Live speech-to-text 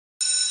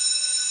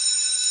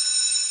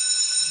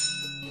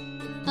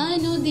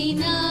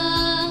ಅನುದಿನ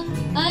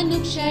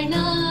ಅನುಕ್ಷಣ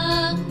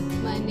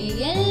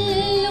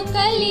ಮನೆಯಲ್ಲೂ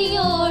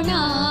ಕಲಿಯೋಣ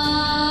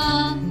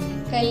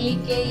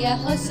ಕಲಿಕೆಯ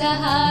ಹೊಸ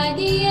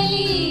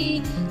ಹಾದಿಯಲಿ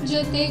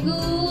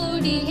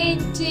ಜೊತೆಗೂಡಿ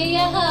ಹೆಜ್ಜೆಯ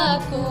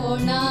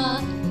ಹಾಕೋಣ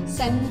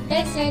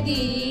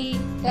ಸಂತಸದಿ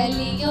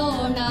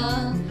ಕಲಿಯೋಣ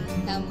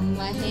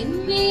ನಮ್ಮ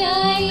ಹೆಮ್ಮೆಯ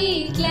ಈ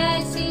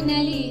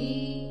ಕ್ಲಾಸಿನಲ್ಲಿ.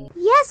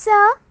 Yes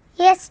sir.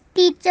 Yes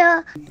teacher.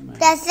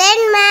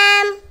 Present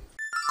ma'am.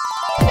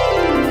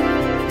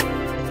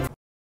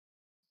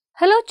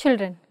 Hello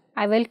children,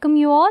 I welcome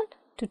you all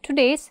to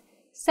today's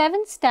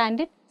 7th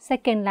standard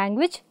second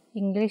language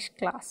English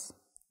class.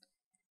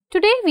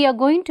 Today we are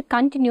going to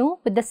continue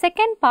with the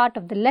second part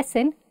of the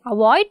lesson,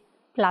 Avoid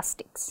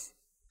Plastics.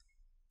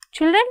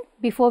 Children,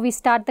 before we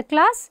start the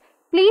class,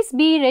 please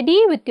be ready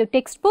with your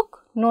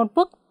textbook,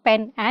 notebook,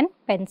 pen and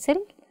pencil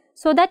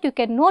so that you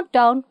can note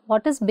down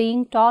what is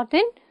being taught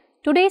in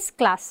today's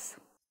class.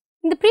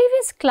 In the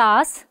previous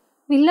class,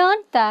 we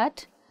learned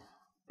that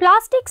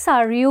plastics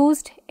are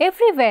used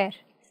everywhere,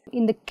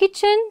 in the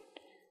kitchen,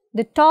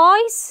 the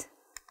toys,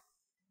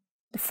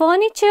 the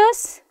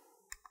furnitures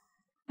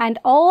and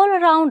all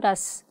around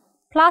us.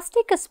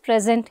 Plastic is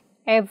present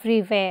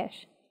everywhere.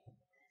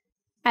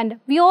 And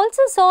we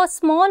also saw a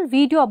small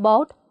video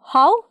about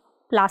how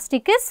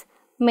plastic is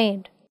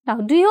made. Now,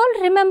 do you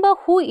all remember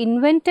who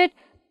invented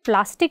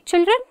plastic,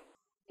 children?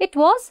 It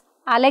was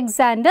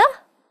Alexander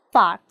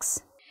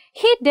Parks.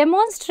 He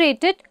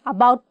demonstrated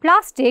about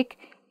plastic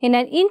in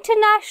an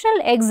international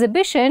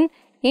exhibition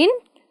in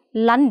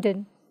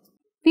London.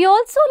 We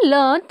also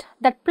learnt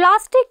that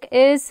plastic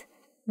is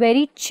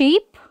very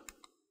cheap,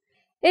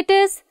 it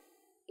is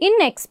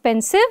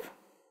inexpensive,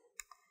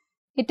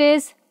 it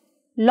is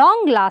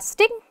long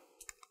lasting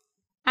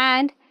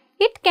and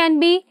it can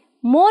be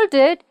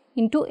molded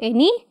into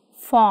any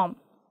form.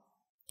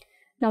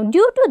 Now,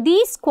 due to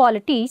these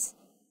qualities,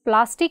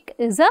 plastic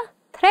is a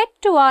threat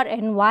to our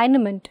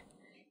environment.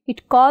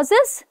 It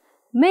causes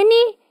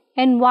many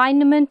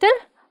environmental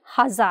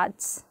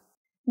hazards.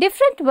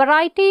 Different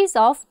varieties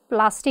of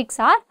plastics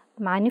are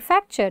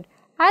manufactured.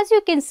 As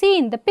you can see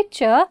in the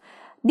picture,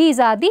 these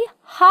are the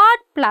hard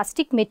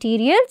plastic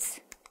materials.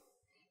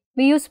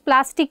 We use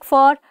plastic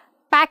for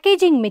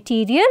packaging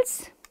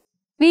materials.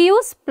 We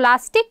use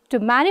plastic to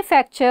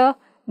manufacture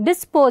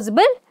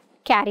disposable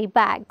carry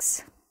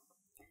bags.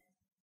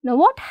 Now,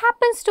 what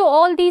happens to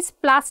all these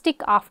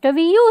plastic after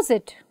we use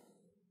it?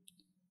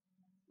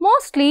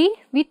 Mostly,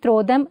 we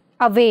throw them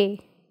away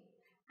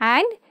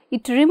and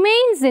it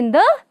remains in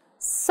the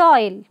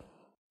soil.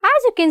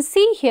 As you can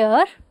see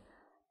here,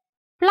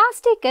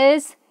 plastic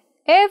is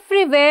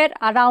everywhere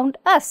around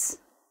us.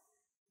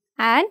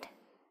 And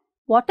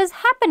what is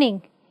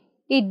happening?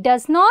 It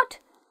does not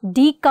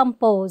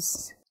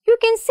decompose. You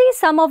can see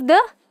some of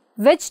the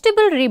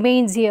vegetable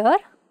remains here.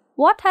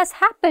 What has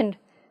happened?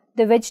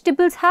 The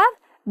vegetables have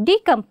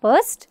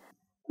decomposed.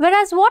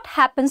 Whereas what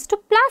happens to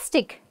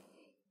plastic?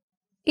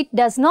 It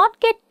does not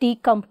get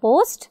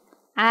decomposed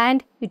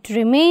and it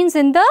remains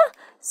in the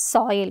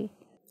soil.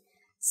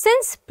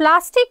 Since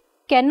plastic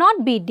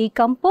cannot be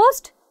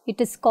decomposed, it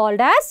is called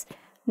as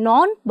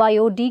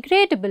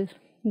non-biodegradable.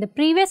 In the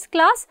previous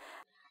class,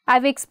 I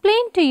have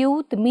explained to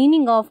you the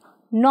meaning of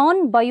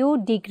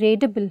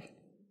non-biodegradable,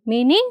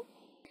 meaning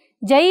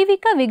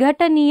Jaivika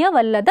Vighataniya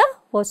Vallada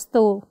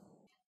Vastu.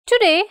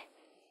 Today,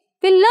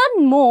 we'll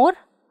learn more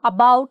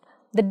about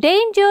the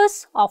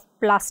dangers of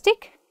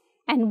plastic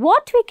and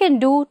what we can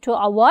do to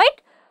avoid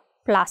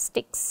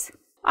plastics.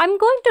 I'm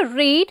going to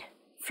read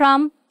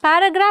from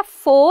paragraph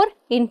 4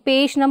 in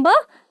page number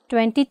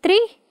 23.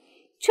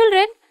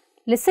 Children,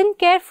 listen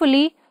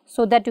carefully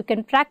so that you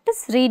can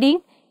practice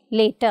reading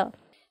later.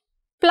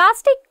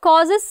 Plastic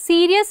causes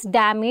serious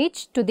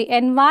damage to the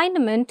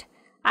environment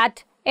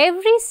at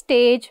every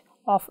stage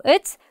of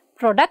its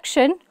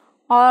production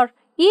or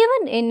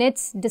even in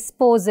its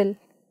disposal.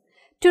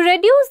 To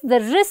reduce the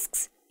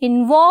risks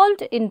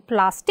involved in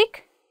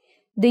plastic,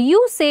 the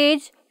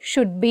usage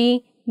should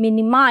be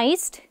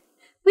minimized,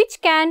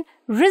 which can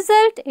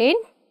result in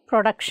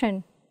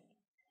production.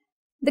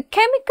 The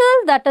chemical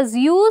that is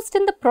used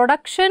in the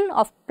production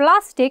of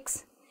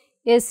plastics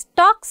is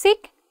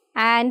toxic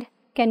and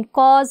can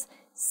cause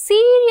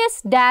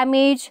serious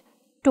damage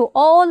to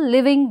all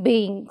living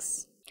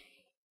beings.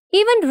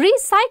 Even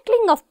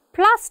recycling of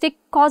plastic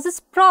causes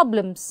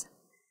problems.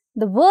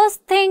 The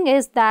worst thing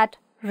is that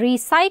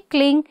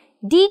recycling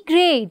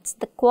degrades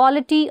the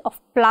quality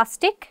of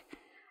plastic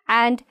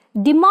and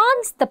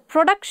demands the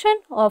production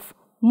of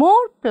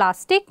more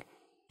plastic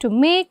to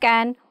make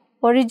an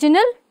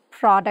original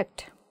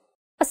product.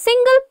 A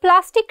single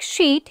plastic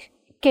sheet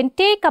can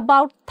take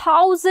about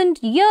 1,000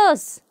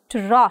 years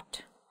to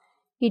rot.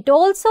 It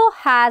also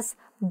has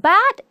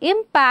bad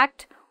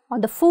impact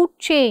on the food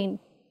chain.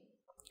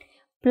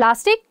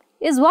 Plastic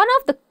is one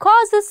of the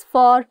causes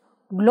for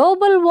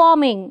global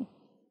warming.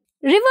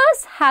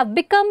 Rivers have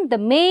become the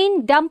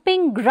main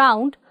dumping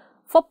ground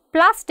for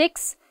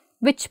plastics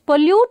which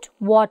pollute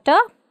water,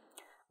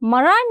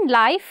 marine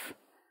life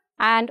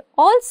and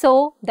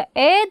also the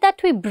air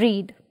that we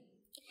breathe.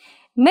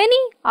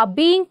 Many are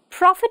being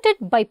profited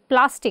by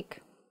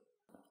plastic.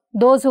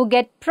 Those who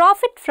get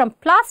profit from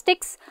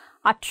plastics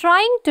are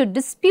trying to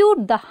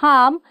dispute the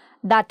harm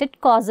that it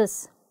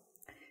causes.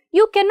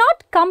 You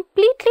cannot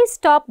completely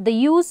stop the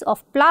use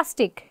of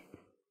plastic,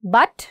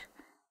 but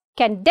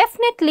can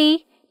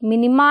definitely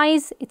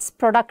minimize its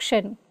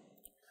production.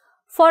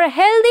 For a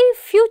healthy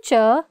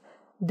future,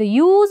 the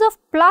use of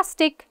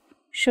plastic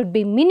should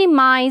be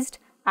minimized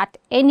at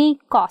any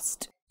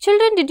cost.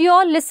 Children, did you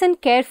all listen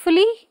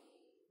carefully?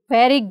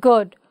 Very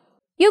good.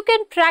 You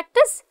can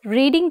practice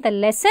reading the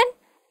lesson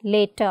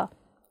later.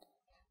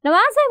 Now,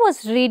 as I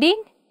was reading,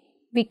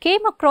 we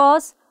came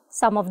across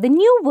some of the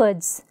new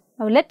words.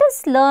 Now, let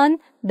us learn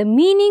the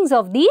meanings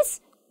of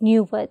these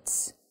new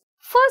words.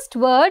 First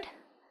word,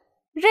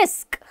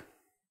 risk,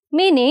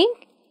 meaning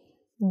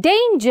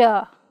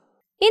danger.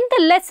 In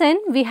the lesson,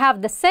 we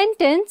have the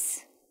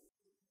sentence,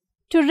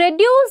 to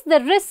reduce the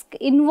risk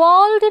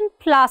involved in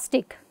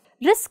plastic.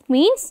 Risk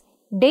means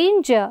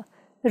danger.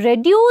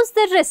 Reduce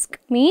the risk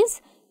means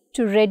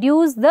to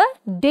reduce the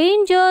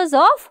dangers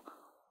of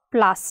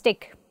plastic.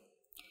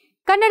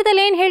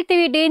 ಕನ್ನಡದಲ್ಲಿ ಏನು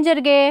ಹೇಳ್ತೀವಿ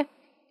ಡೇಂಜರ್ಗೆ?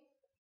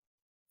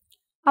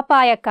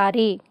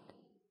 ಅಪಾಯಕಾರಿ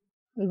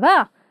ಅಲ್ವಾ?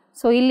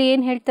 So ಇಲ್ಲಿ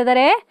ಏನು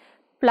ಹೇಳ್ತಿದ್ದಾರೆ?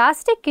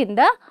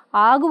 ಪ್ಲಾಸ್ಟಿಕ್ಕಿಂದ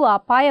ಆಗುವ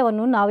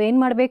ಅಪಾಯವನ್ನು ನಾವೇನು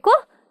ಮಾಡಬೇಕು?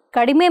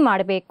 ಕಡಿಮೆ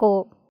ಮಾಡಬೇಕು.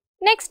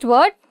 Next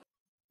word,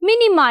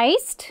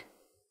 minimised,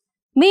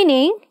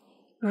 meaning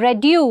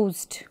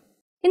reduced.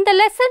 In the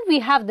lesson, we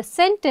have the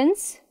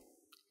sentence,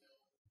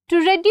 to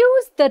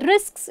reduce the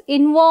risks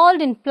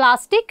involved in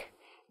plastic,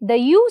 the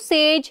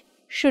usage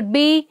should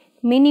be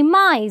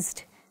minimized.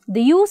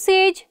 The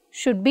usage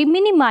should be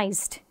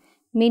minimized.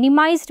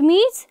 Minimized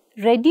means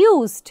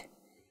reduced.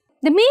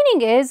 The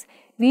meaning is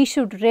we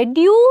should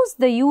reduce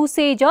the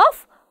usage of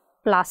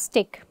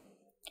plastic.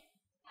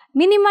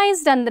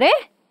 Minimized andre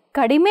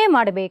ಕಡಿಮೆ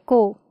ಮಾಡಬೇಕು.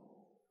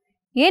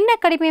 ಏನು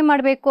ಕಡಿಮೆ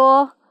ಮಾಡಬೇಕು?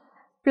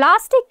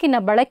 ಪ್ಲಾಸ್ಟಿಕ್ಕಿನ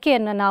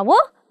ಬಳಕೆಯನ್ನು ನಾವು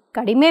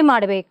ಕಡಿಮೆ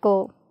ಮಾಡಬೇಕು.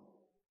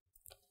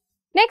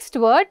 Next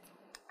word,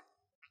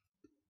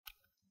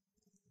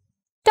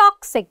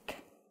 toxic,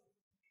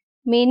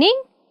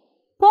 meaning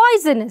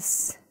poisonous.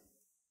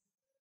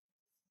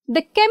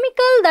 The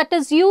chemical that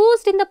is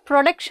used in the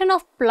production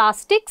of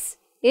plastics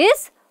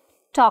is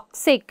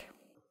toxic.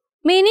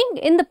 Meaning,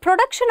 in the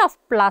production of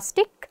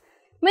plastic,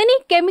 many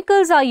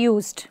chemicals are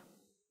used.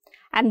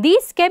 And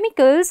these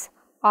chemicals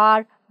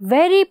are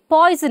very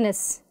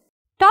poisonous.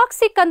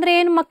 Toxic andre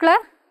ಏನು ಮಕ್ಕಳ?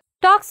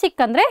 Toxic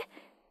ಅಂದರೆ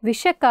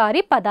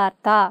ವಿಷಕಾರಿ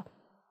ಪದಾರ್ಥ.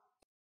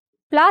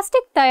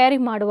 Plastic ತಯಾರಿ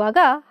ಮಾಡುವಾಗ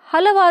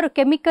ಹಲವಾರು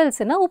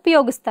ಕೆಮಿಕಲ್ಸನ್ನು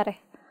ಉಪಯೋಗಿಸ್ತಾರೆ.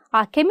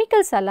 ಆ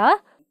ಕೆಮಿಕಲ್ಸ್ ಎಲ್ಲ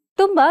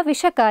ತುಂಬ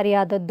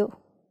ವಿಷಕಾರಿಯಾದದ್ದು.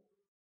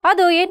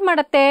 ಅದು ಏನು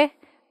ಮಾಡುತ್ತೆ?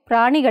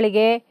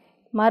 ಪ್ರಾಣಿಗಳಿಗೆ,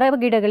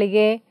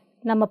 ಮರಗಿಡಗಳಿಗೆ,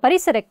 ನಮ್ಮ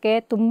ಪರಿಸರಕ್ಕೆ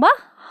ತುಂಬ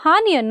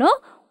ಹಾನಿಯನ್ನು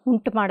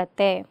ಉಂಟು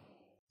ಮಾಡುತ್ತೆ.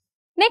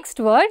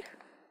 Next word,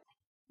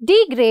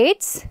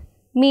 ಡಿಗ್ರೇಡ್ಸ್,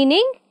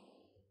 meaning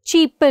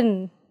cheapen.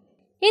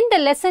 In the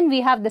lesson, we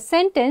have the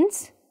sentence,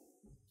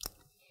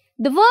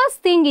 the worst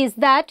thing is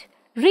that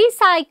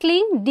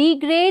recycling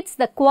degrades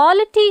the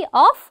quality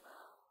of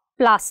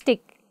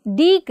plastic.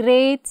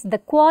 Degrades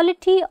the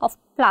quality of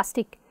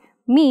plastic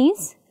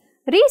means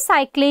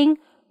recycling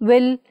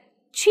will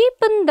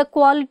cheapen the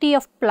quality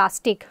of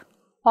plastic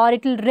or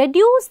it will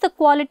reduce the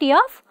quality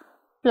of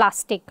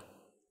plastic.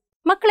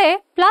 ಮಕ್ಕಳೇ,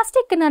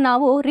 ಪ್ಲಾಸ್ಟಿಕ್ಕನ್ನು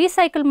ನಾವು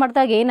recycle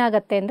ಮಾಡಿದಾಗ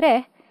ಏನಾಗುತ್ತೆ ಅಂದರೆ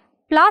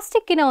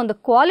ಪ್ಲಾಸ್ಟಿಕ್ಕಿನ ಒಂದು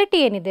quality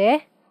ಏನಿದೆ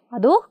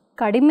ಅದು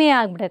ಕಡಿಮೆ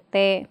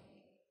ಆಗಿಬಿಡುತ್ತೆ.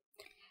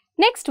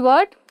 Next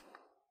word,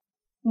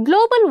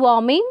 global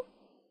warming,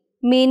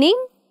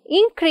 meaning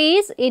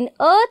increase in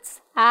earth's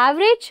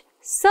average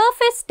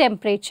surface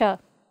temperature.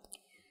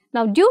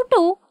 Now, due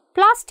to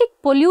plastic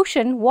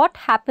pollution, what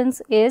happens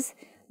is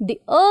the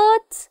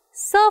Earth's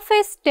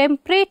surface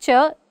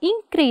temperature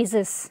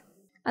increases.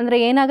 ಅಂದರೆ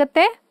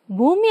ಏನಾಗುತ್ತೆ?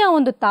 ಭೂಮಿಯ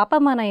ಒಂದು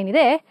ತಾಪಮಾನ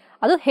ಏನಿದೆ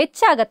ಅದು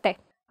ಹೆಚ್ಚಾಗತ್ತೆ.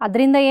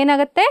 ಅದರಿಂದ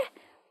ಏನಾಗುತ್ತೆ?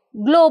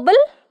 Global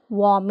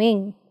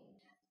warming.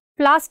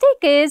 Plastic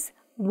is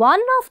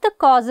one of the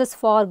causes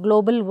for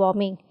global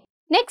warming.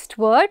 Next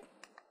word,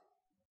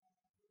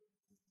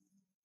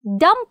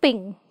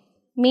 dumping,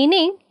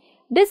 meaning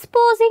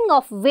disposing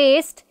of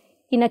waste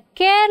in a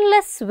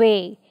careless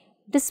way.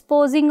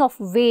 Disposing of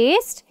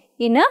waste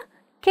in a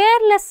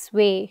careless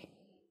way.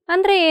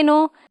 ಅಂದರೆ ಏನು?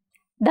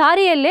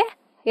 ದಾರಿಯಲ್ಲೇ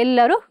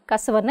ಎಲ್ಲರೂ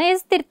ಕಸವನ್ನು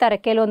ಎಸೆದಿರ್ತಾರೆ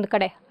ಕೆಲವೊಂದು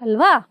ಕಡೆ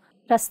ಅಲ್ವಾ?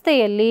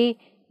 ರಸ್ತೆಯಲ್ಲಿ,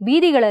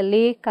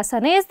 ಬೀದಿಗಳಲ್ಲಿ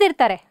ಕಸನ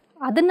ಎಸೆದಿರ್ತಾರೆ.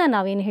 ಅದನ್ನು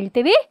ನಾವೇನು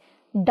ಹೇಳ್ತೀವಿ?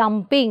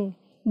 Dumping.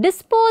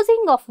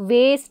 Disposing of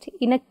waste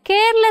in a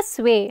careless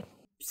way.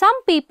 Some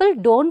people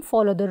don't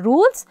follow the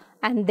rules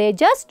and they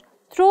just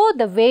throw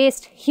the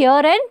waste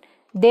here and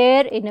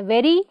there in a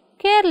very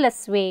careless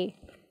way.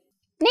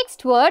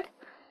 Next word,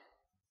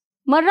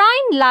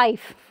 marine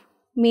life,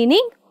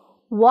 meaning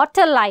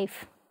water life.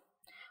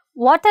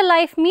 Water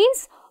life means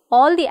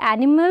all the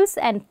animals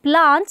and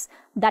plants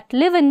that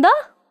live in the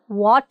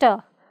water.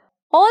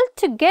 All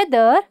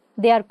together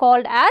they are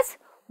called as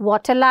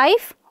water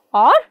life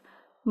or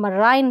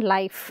marine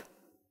life.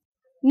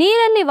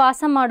 ನೀರಲ್ಲಿ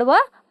ವಾಸ ಮಾಡುವ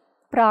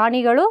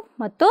ಪ್ರಾಣಿಗಳು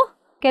ಮತ್ತು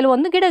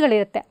ಕೆಲವೊಂದು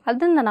ಗಿಡಗಳಿರುತ್ತೆ.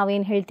 ಅದನ್ನು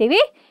ನಾವೇನು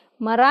ಹೇಳ್ತೀವಿ?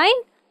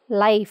 Marine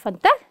life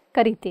ಅಂತ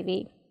ಕರಿತೀವಿ.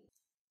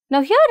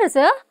 Now here is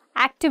a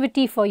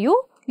activity for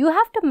you. You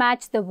have to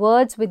match the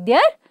words with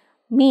their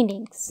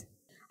meanings.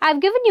 I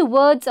have given you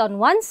words on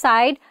one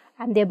side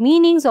and their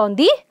meanings on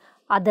the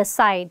other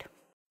side.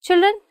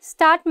 Children,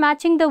 start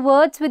matching the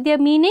words with their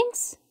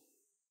meanings.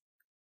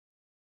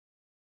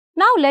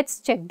 Now let's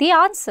check the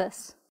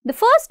answers. The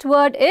first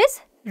word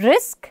is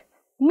risk,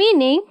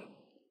 meaning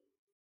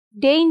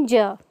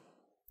danger.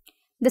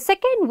 The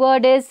second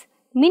word is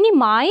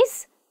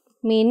minimize,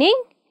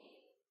 meaning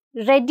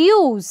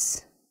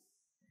reduce.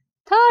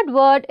 Third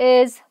word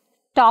is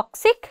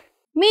toxic,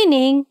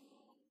 meaning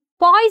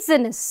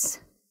poisonous.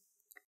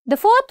 The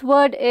fourth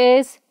word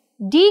is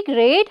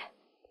degrade,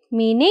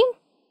 meaning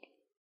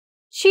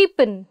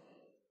cheapen.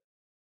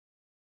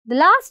 The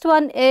last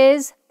one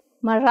is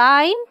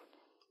marine,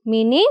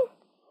 meaning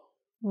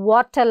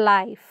water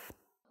life.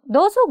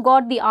 Those who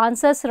got the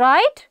answers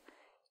right,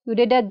 you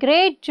did a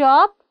great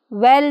job.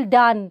 Well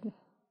done.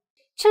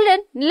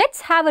 Children,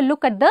 let's have a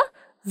look at the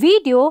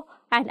video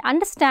and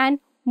understand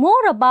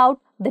more about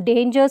the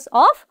dangers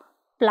of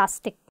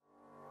plastic.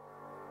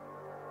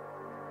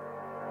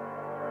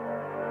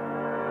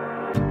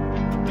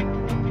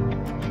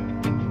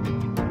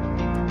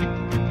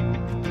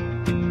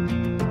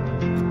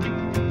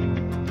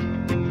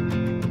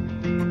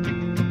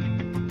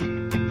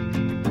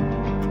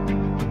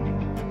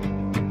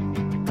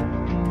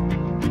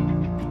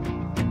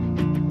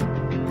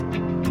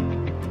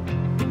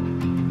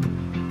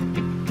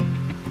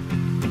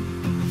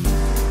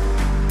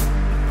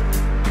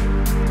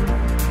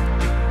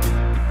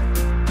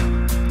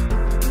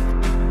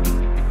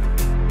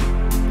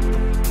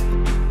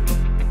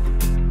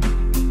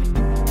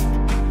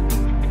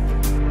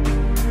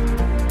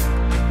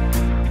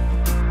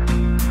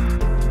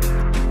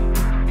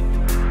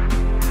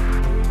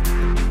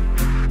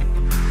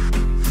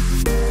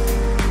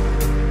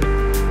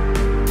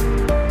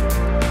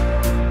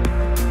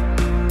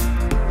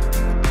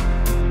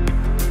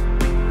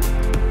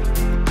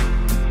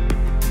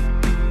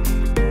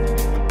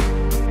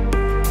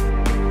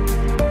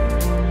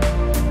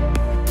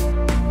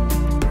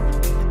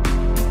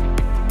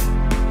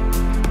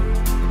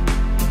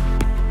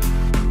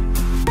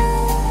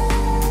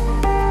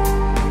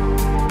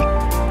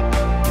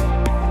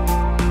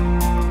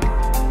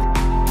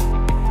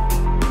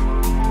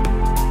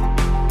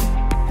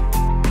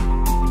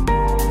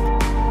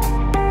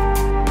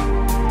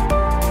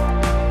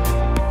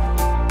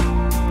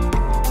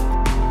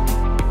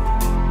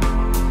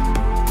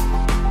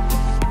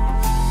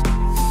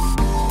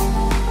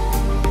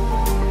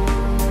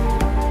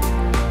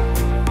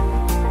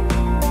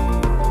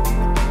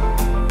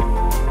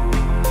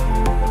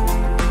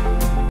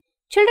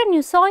 Children,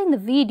 you saw in the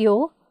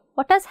video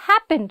what has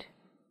happened.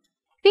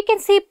 We can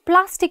see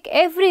plastic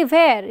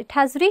everywhere. It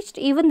has reached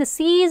even the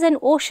seas and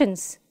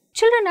oceans.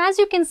 Children, as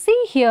you can see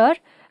here,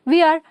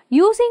 we are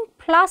using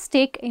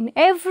plastic in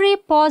every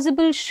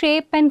possible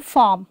shape and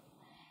form.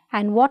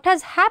 And what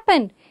has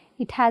happened?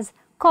 It has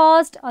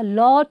caused a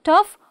lot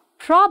of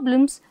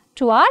problems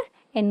to our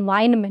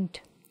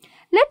environment.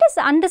 Let us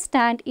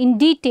understand in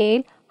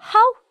detail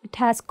how it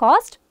has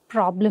caused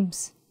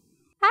problems.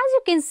 As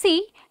you can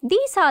see,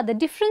 these are the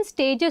different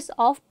stages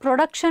of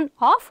production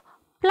of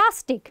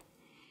plastic.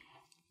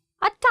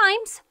 At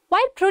times,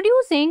 while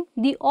producing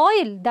the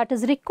oil that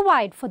is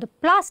required for the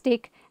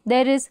plastic,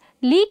 there is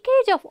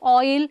leakage of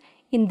oil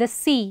in the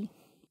sea.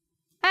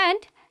 And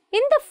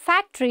in the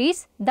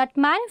factories that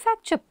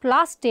manufacture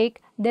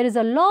plastic, there is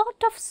a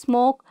lot of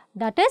smoke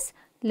that is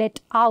let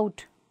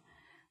out.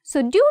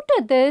 So due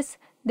to this,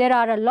 there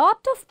are a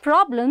lot of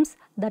problems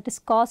that is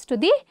caused to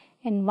the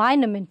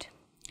environment.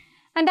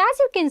 And as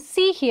you can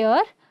see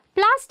here,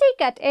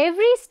 plastic at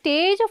every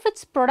stage of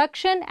its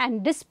production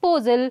and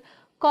disposal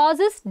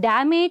causes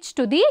damage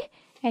to the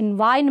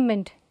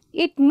environment.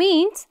 It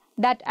means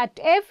that at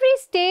every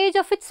stage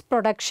of its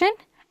production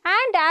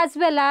and as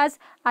well as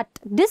at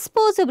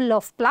disposal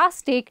of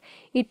plastic,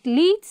 it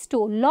leads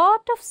to a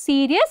lot of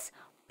serious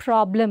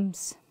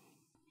problems.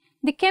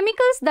 The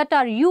chemicals that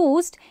are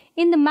used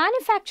in the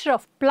manufacture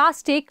of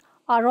plastic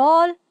are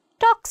all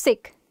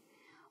toxic.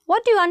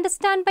 What do you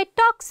understand by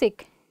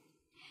toxic?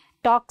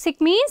 Toxic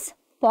means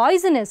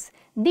poisonous.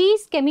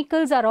 These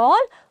chemicals are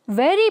all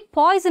very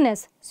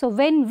poisonous. So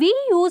when we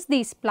use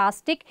these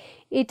plastic,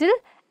 it will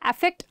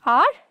affect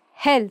our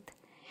health.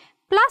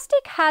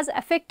 Plastic has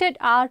affected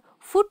our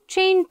food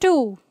chain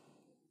too.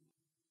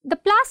 The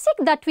plastic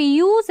that we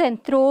use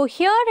and throw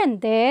here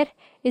and there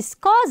is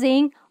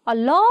causing a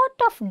lot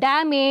of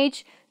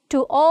damage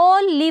to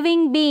all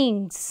living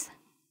beings.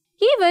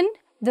 Even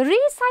the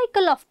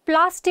recycle of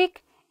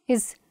plastic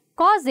is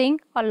causing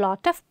a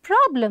lot of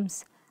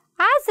problems,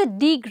 as it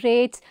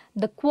degrades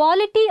the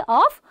quality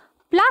of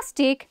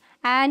plastic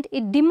and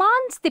it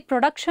demands the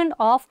production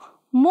of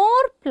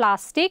more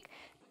plastic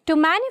to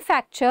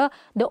manufacture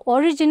the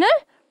original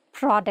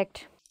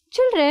product.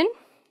 Children,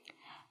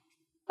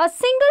 a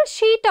single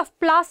sheet of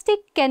plastic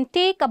can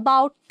take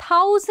about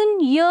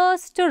 1,000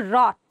 years to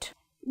rot.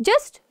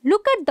 Just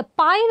look at the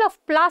pile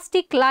of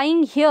plastic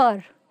lying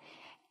here.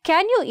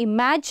 Can you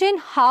imagine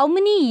how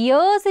many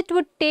years it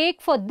would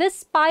take for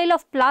this pile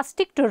of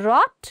plastic to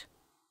rot?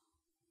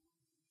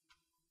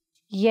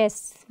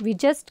 Yes, we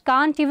just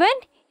can't even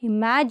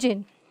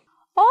imagine.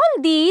 All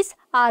these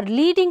are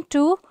leading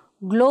to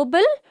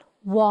global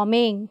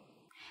warming.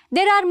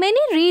 There are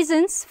many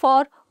reasons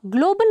for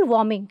global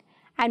warming,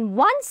 and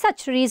one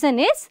such reason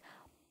is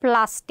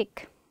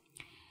plastic.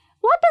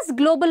 What is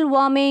global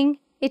warming?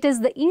 It is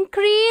the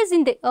increase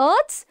in the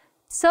Earth's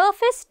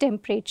surface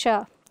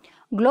temperature.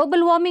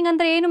 Global warming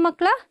andre ಏನು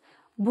ಮಕ್ಕಳ?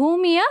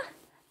 ಭೂಮಿಯ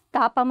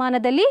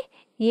ತಾಪಮಾನದಲ್ಲಿ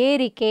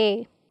ಏರಿಕೆ.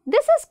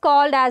 This is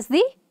called as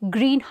the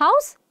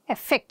greenhouse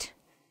effect.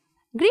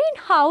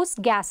 Greenhouse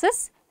gases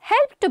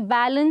help to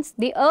balance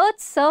the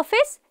Earth's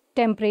surface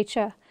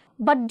temperature.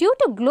 But due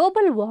to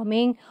global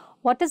warming,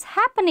 what is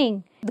happening?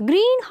 The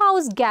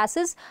greenhouse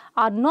gases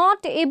are not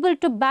able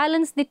to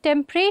balance the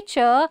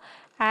temperature,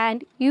 and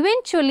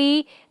eventually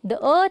the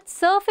Earth's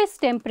surface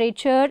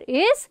temperature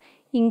is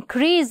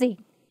increasing.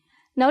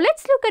 Now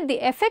let's look at the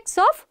effects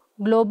of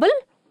global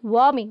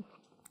warming.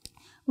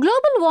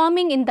 Global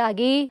warming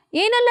ಇಂದಾಗಿ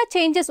ಏನೆಲ್ಲ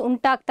changes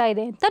ಉಂಟಾಗ್ತಾ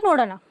ಇದೆ ಅಂತ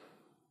ನೋಡೋಣ.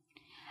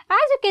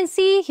 As you can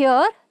see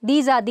here,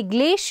 these are the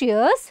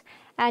glaciers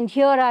and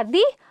here are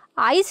the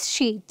ice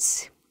sheets.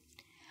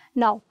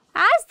 Now,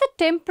 as the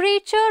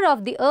temperature of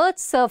the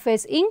Earth's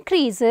surface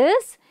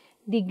increases,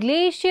 the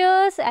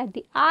glaciers and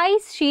the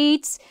ice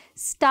sheets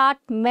start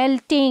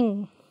melting.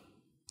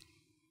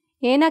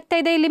 ಏನಾಗ್ತಾ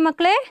ಇದೆ ಇಲ್ಲಿ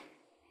ಮಕ್ಕಳೇ?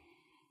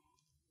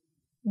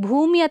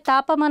 ಭೂಮಿಯ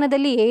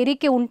ತಾಪಮಾನದಲ್ಲಿ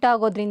ಏರಿಕೆ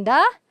ಉಂಟಾಗೋದ್ರಿಂದ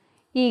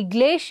ಈ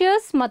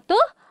glaciers ಮತ್ತು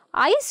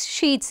ice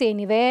sheets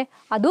ಏನಿವೆ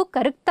ಅದು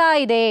ಕರಗ್ತಾ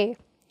ಇದೆ.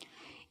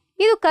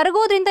 ಇದು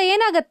ಕರಗೋದ್ರಿಂದ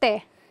ಏನಾಗುತ್ತೆ?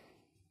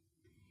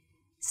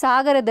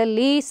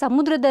 ಸಾಗರದಲ್ಲಿ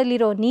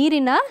ಸಮುದ್ರದಲ್ಲಿರೋ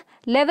ನೀರಿನ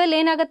ಲೆವೆಲ್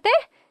ಏನಾಗುತ್ತೆ?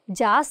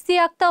 ಜಾಸ್ತಿ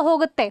ಆಗ್ತಾ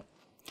ಹೋಗುತ್ತೆ.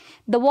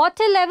 The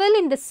water level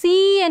in the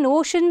sea and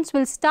oceans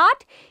will start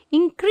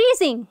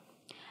increasing.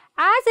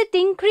 As it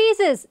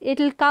increases, it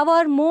will cover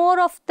more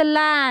of the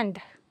land.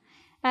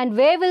 And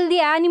where will the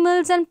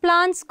animals and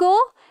plants go?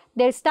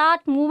 They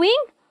start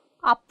moving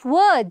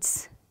upwards.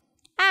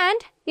 And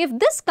if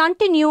this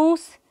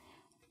continues,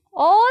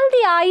 all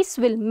the ice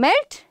will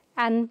melt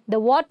and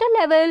the water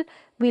level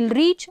will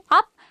reach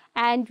up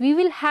and we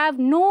will have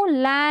no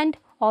land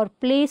or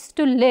place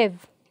to live.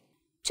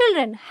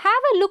 Children,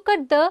 have a look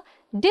at the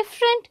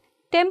different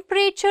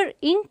temperature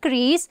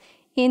increase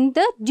in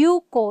the due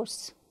course.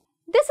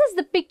 This is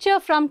the picture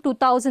from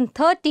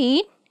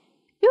 2013.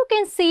 You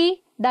can see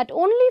that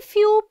only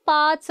few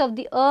parts of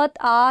the earth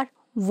are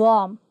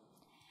warm.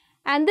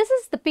 And this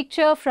is the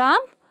picture from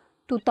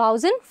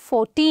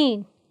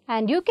 2014.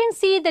 And you can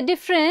see the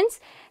difference.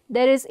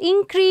 There is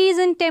increase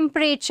in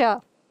temperature.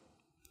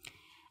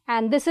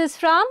 And this is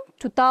from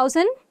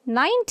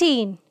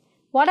 2019.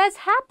 What has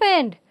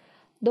happened?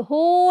 The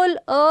whole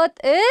earth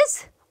is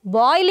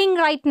boiling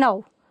right now.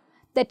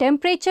 The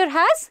temperature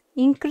has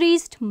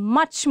increased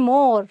much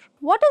more.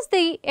 What is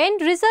the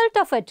end result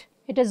of it?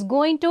 It is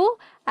going to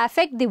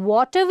affect the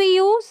water we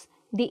use,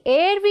 the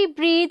air we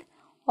breathe,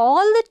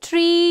 all the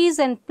trees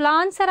and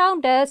plants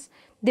around us,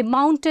 the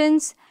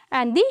mountains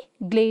and the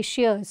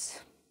glaciers.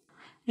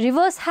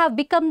 Rivers have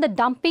become the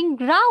dumping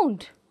ground.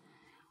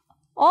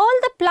 All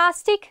the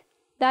plastic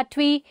that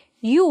we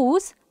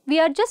use, we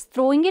are just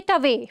throwing it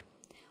away.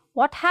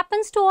 What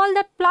happens to all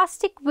that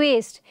plastic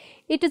waste?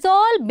 It is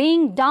all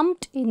being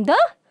dumped in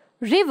the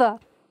river.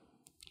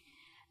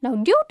 Now,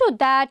 due to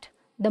that,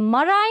 the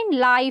marine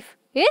life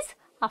is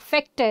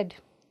affected.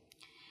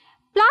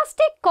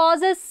 Plastic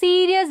causes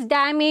serious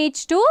damage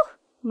to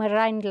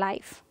marine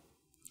life.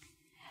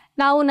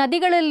 ನಾವು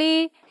ನದಿಗಳಲ್ಲಿ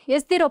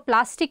ಎಸ್ದಿರೋ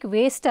plastic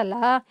waste ಅಲ್ಲ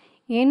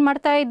ಏನು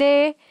ಮಾಡ್ತಾ ಇದೆ?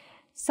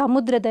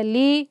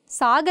 ಸಮುದ್ರದಲ್ಲಿ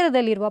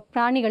ಸಾಗರದಲ್ಲಿರುವ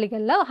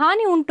ಪ್ರಾಣಿಗಳಿಗೆಲ್ಲ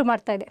ಹಾನಿ ಉಂಟು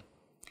ಮಾಡ್ತಾ ಇದೆ.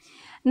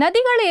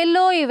 ನದಿಗಳು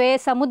ಎಲ್ಲೋ ಇವೆ,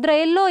 ಸಮುದ್ರ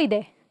ಎಲ್ಲೋ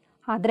ಇದೆ.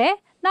 ಆದರೆ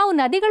ನಾವು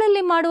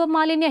ನದಿಗಳಲ್ಲಿ ಮಾಡುವ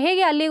ಮಾಲಿನ್ಯ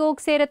ಹೇಗೆ ಅಲ್ಲಿಗೆ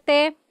ಹೋಗಿ ಸೇರುತ್ತೆ?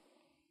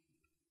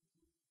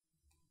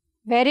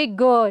 Very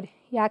good.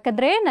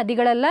 ಯಾಕಂದರೆ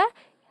ನದಿಗಳೆಲ್ಲ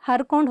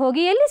ಹರ್ಕೊಂಡು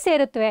ಹೋಗಿ ಎಲ್ಲಿ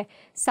ಸೇರುತ್ತವೆ?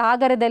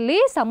 ಸಾಗರದಲ್ಲಿ,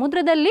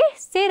 ಸಮುದ್ರದಲ್ಲಿ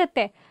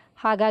ಸೇರುತ್ತೆ.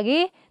 ಹಾಗಾಗಿ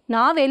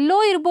ನಾವೆಲ್ಲೋ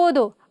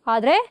ಇರ್ಬೋದು,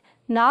 ಆದರೆ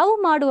ನಾವು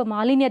ಮಾಡುವ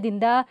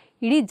ಮಾಲಿನ್ಯದಿಂದ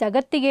ಇಡೀ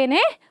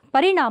ಜಗತ್ತಿಗೇನೆ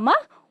ಪರಿಣಾಮ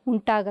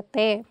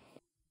ಉಂಟಾಗತ್ತೆ.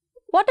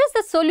 What is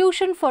the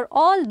solution for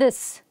all this?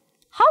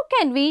 How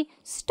can we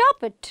stop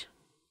it?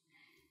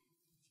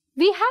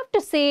 We have to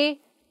say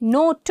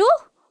no to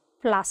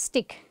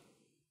plastic.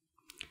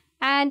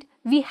 And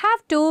we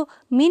have to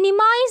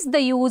minimize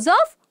the use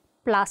of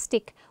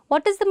plastic.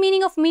 What is the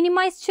meaning of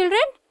minimize,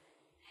 children?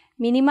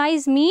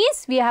 Minimize means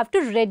we have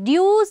to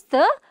reduce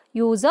the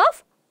use of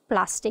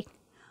plastic.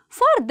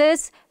 For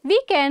this, we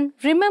can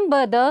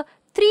remember the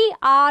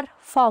 3R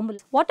formula.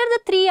 What are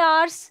the 3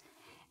 R's?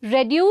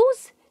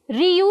 Reduce,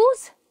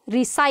 reuse,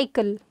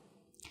 recycle.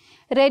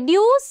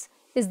 Reduce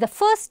is the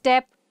first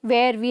step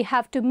where we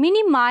have to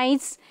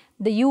minimize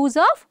the use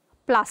of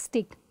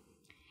plastic.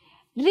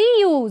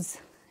 Reuse,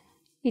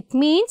 it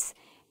means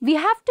we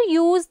have to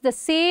use the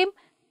same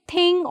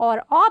thing or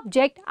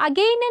object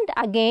again and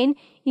again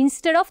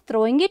instead of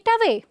throwing it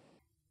away.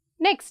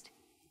 Next,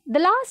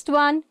 the last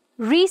one,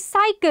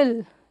 recycle.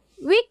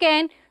 We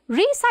can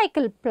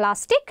recycle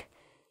plastic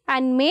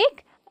and make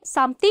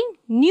something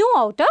new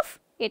out of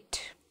it.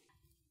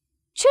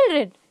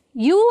 Children,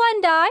 you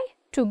and I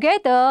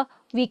together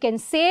we can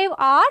save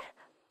our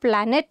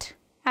planet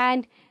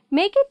and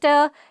make it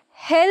a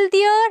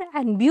healthier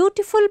and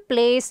beautiful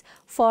place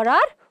for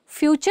our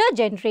future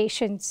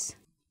generations.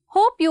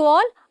 Hope you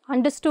all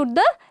understood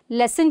the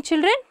lesson,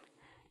 children.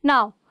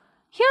 Now,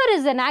 here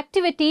is an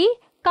activity.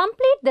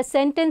 Complete the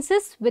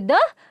sentences with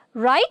the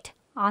right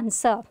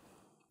answer.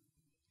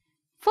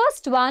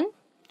 First one,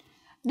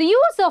 the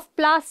use of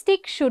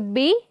plastic should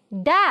be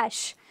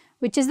dash,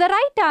 which is the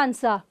right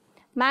answer.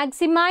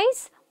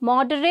 Maximize,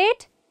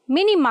 moderate,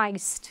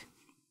 minimized.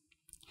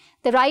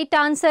 The right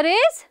answer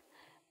is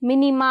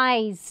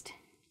minimized.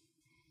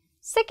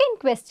 Second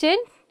question,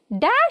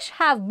 dash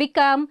have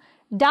become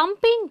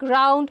dumping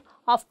ground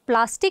of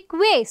plastic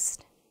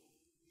waste.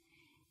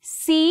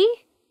 Sea,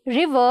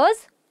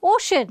 rivers,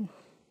 ocean.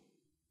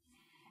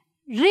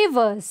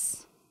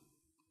 Rivers.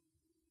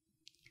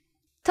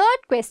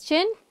 Third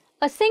question,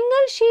 a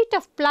single sheet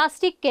of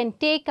plastic can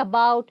take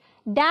about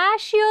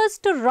dash years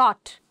to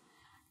rot.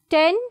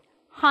 10,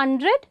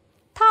 100,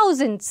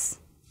 thousands.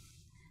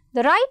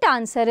 The right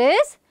answer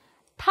is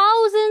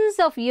thousands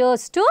of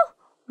years to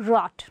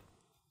rot.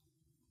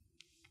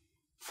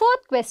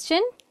 Fourth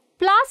question,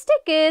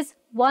 plastic is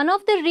one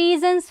of the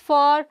reasons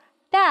for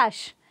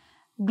dash.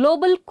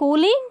 Global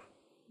cooling,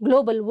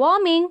 global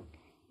warming,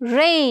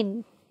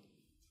 rain.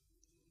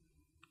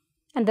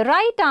 And the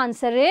right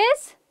answer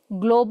is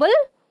global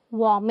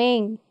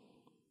warming.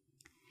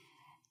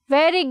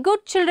 Very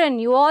good, children.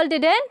 You all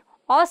did an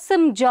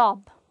awesome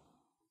job.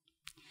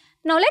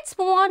 Now let's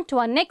move on to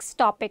our next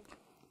topic.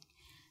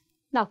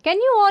 Now can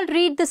you all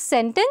read this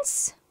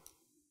sentence?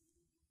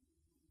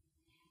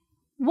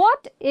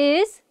 What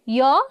is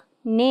your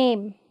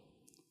name?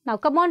 Now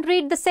come on,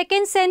 read the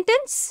second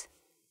sentence.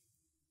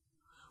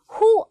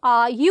 Who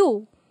are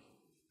you?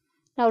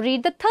 Now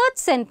read the third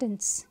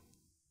sentence.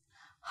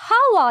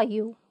 How are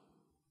you?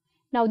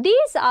 Now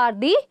these are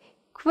the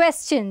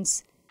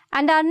questions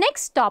and our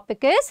next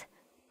topic is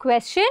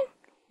question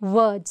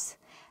words.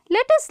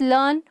 Let us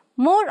learn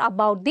more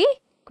about the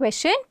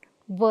question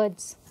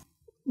words.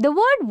 The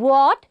word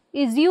what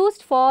is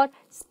used for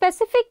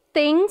specific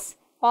things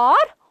or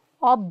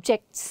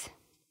objects.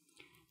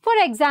 For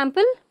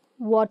example,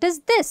 what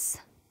is this?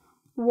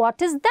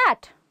 What is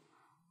that?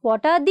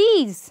 What are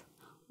these?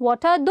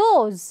 What are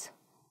those?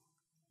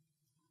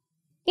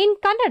 In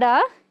Kannada,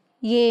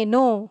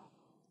 ಏನೋ.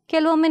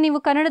 ಕೆಲವೊಮ್ಮೆ ನೀವು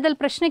ಕನ್ನಡದಲ್ಲಿ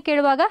ಪ್ರಶ್ನೆ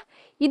ಕೇಳುವಾಗ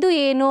ಇದು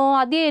ಏನೋ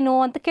ಅದೇನೋ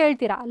ಅಂತ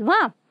ಕೇಳ್ತೀರಾ ಅಲ್ವಾ?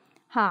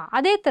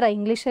 ಅದೇ ಥರ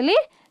ಇಂಗ್ಲೀಷಲ್ಲಿ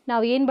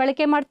ನಾವು ಏನು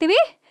ಬಳಕೆ ಮಾಡ್ತೀವಿ?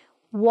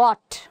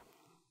 What.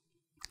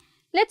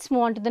 Let's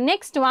move on to the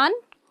next one.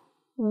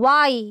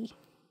 Why.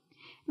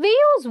 We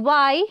use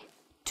why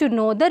to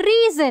know the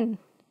reason.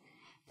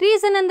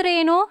 Reason ಅಂದರೆ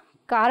ಏನು?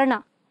 ಕಾರಣ.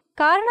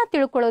 ಕಾರಣ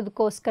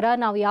ತಿಳ್ಕೊಳ್ಳೋದಕ್ಕೋಸ್ಕರ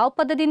ನಾವು ಯಾವ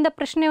ಪದದಿಂದ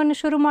ಪ್ರಶ್ನೆಯನ್ನು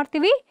ಶುರು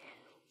ಮಾಡ್ತೀವಿ?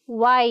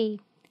 Why.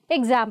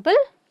 Example,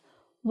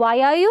 why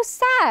are you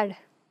sad?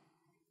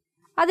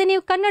 ಅದೇ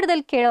ನೀವು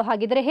ಕನ್ನಡದಲ್ಲಿ ಕೇಳೋ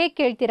ಹಾಗಿದ್ರೆ ಹೇಗೆ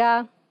ಕೇಳ್ತೀರಾ?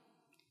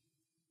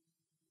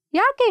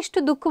 ಯಾಕೆ ಇಷ್ಟು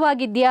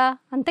ದುಃಖವಾಗಿದ್ಯಾ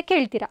ಅಂತ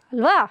ಕೇಳ್ತೀರಾ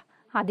ಅಲ್ವಾ?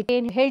 ಅದಕ್ಕೆ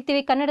ಏನು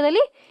ಹೇಳ್ತೀವಿ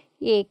ಕನ್ನಡದಲ್ಲಿ?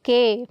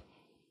 ಏಕೆ.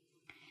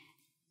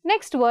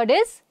 Next word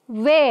is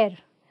where.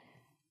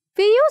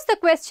 We use the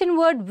question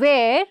word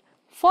where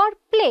for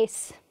place.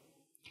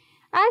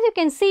 As you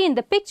can see in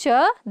the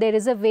picture, there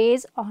is a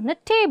vase on a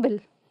table.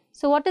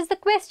 So what is the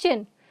question?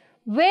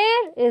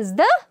 Where is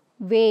the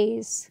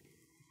vase?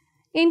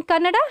 In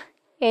Kannada,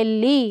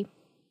 ಎಲ್ಲಿ.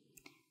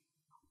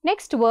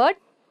 Next word,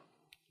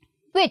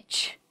 which.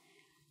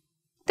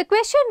 The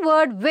question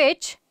word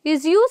which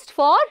is used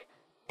for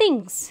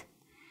things.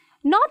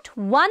 Not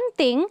one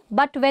thing,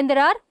 but when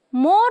there are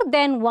more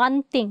than one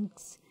things.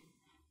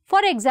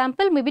 For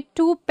example, maybe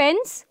 2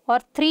 pens or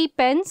 3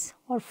 pens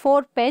or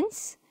 4 pens,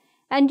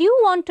 and you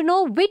want to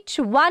know which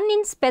one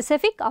in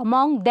specific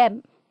among them.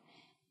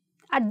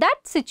 At that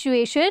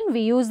situation,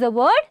 we use the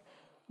word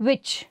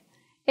which.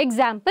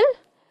 Example,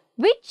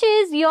 which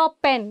is your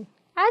pen?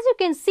 As you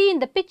can see in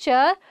the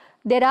picture,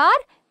 there are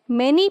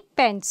many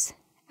pens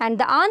and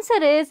the answer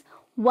is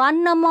one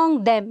among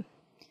them.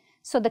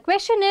 So the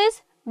question is,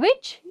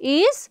 which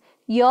is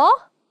your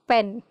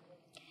pen?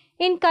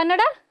 In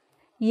Kannada,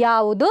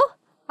 ಯಾವುದು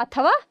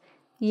ಅಥವಾ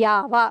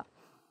ಯಾವ.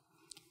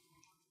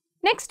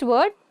 Next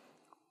word,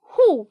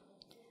 who.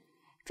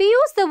 We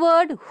use the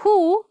word who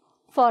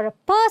for a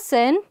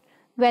person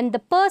when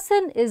the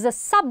person is a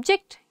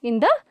subject in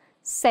the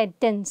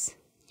sentence.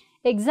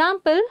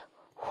 Example,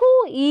 who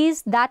is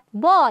that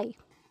boy?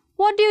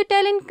 What do you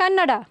tell in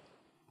Kannada?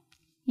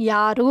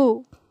 ಯಾರು.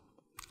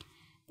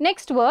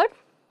 Next word,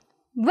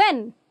 when.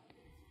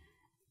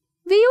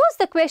 We use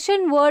the question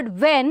word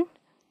when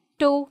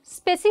to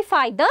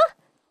specify the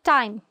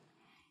time.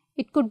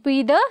 It could be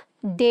the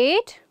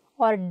date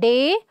or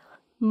day,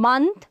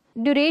 month,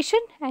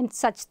 duration and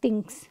such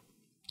things.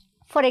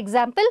 For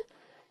example,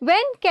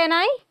 when can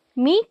I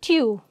meet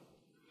you?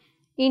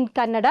 In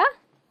Kannada,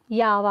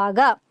 ಯಾವಾಗ.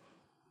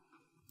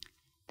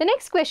 The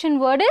next question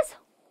word is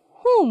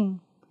whom.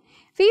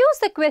 We use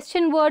the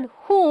question word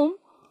whom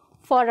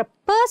for a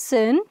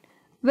person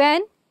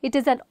when it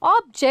is an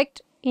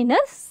object in a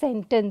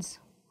sentence.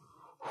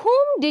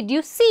 Whom did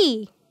you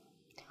see?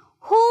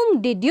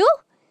 Whom did you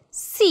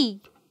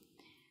see?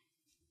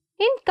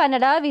 In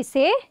Kannada we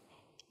say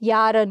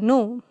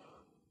yarannu.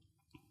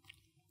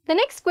 The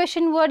next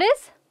question word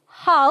is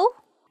how.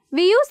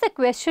 We use the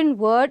question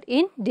word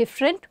in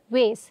different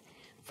ways.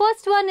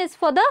 First one is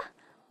for the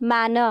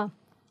manner.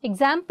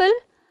 Example,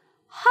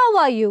 how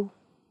are you?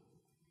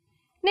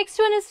 Next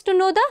one is to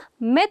know the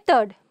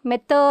method.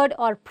 Method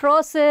or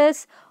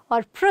process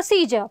or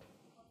procedure.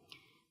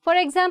 For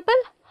example,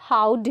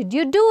 how did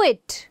you do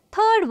it?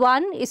 Third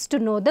one is to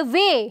know the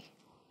way.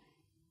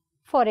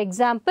 For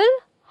example,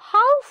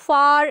 how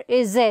far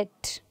is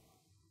it?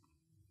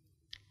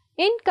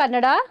 In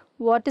Kannada,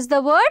 what is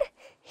the word?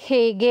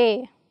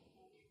 Hege.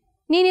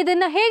 ನೀನು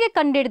ಇದನ್ನು ಹೇಗೆ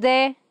ಕಂಡಿಡ್ದೆ?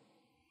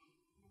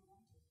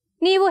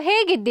 ನೀವು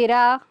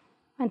ಹೇಗಿದ್ದೀರಾ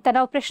ಅಂತ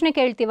ನಾವು ಪ್ರಶ್ನೆ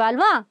ಕೇಳ್ತೀವ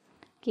ಅಲ್ವಾ?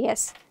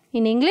 Yes.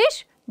 In English,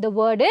 the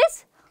word is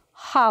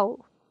how.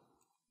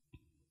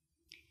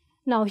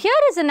 Now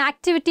here is an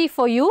activity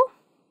for you.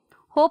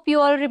 Hope you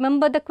all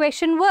remember the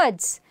question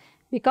words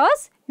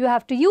because you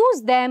have to use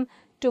them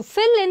to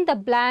fill in the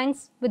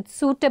blanks with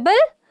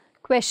suitable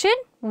question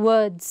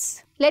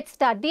words. Let's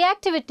start the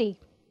activity.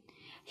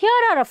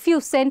 Here are a few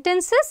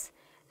sentences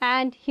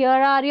and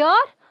here are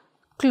your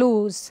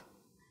clues.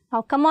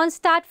 Now come on,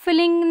 start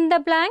filling in the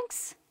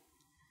blanks.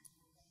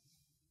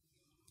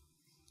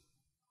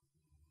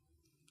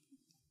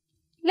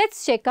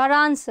 Let's check our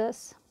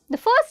answers. The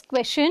first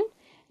question,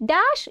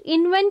 Dash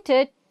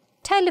invented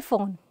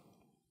telephone.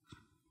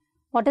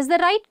 What is the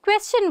right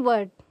question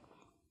word?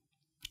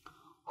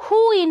 Who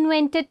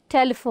invented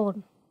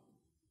telephone?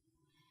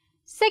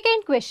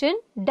 Second question,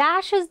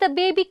 Dash is the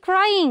baby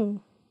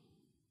crying.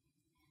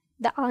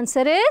 The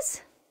answer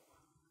is,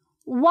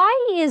 why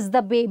is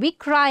the baby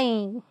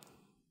crying?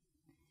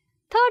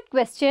 Third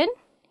question,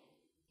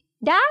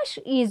 Dash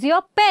is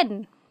your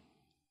pen.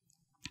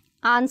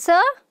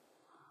 Answer,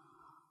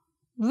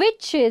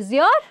 which is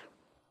your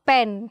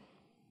pen?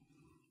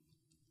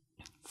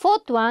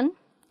 Fourth one,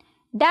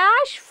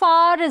 Dash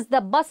far is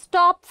the bus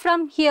stop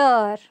from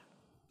here.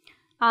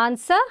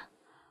 Answer,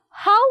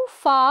 how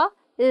far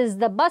is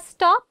the bus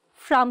stop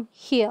from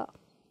here?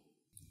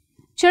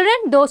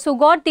 Children, those who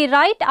got the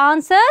right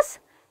answers,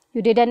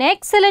 you did an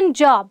excellent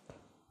job.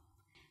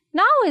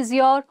 Now is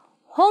your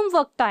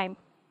homework time.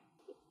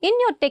 In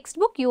your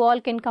textbook, you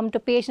all can come to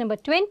page number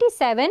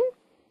 27.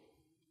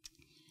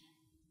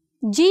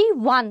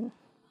 G1.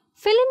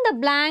 Fill in the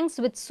blanks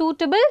with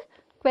suitable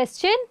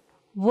question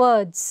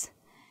words.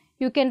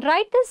 You can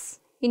write this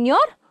in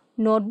your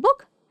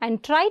notebook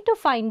and try to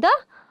find the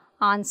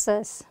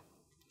answers.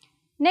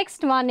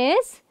 Next one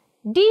is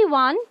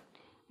D1.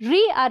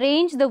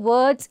 Rearrange the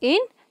words in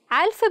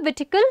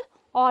alphabetical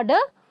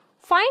order.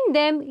 Find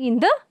them in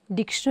the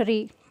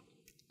dictionary.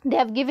 They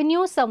have given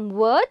you some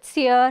words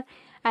here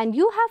and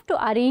you have to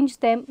arrange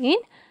them in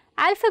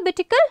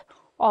alphabetical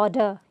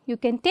order. You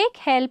can take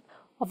help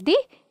of the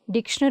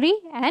dictionary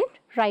and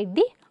write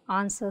the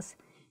answers.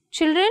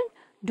 Children,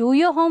 do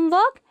your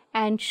homework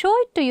and show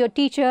it to your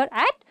teacher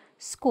at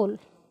school.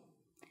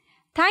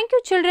 Thank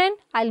you children.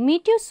 I'll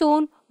meet you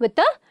soon with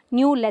a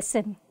new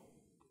lesson.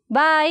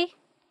 Bye.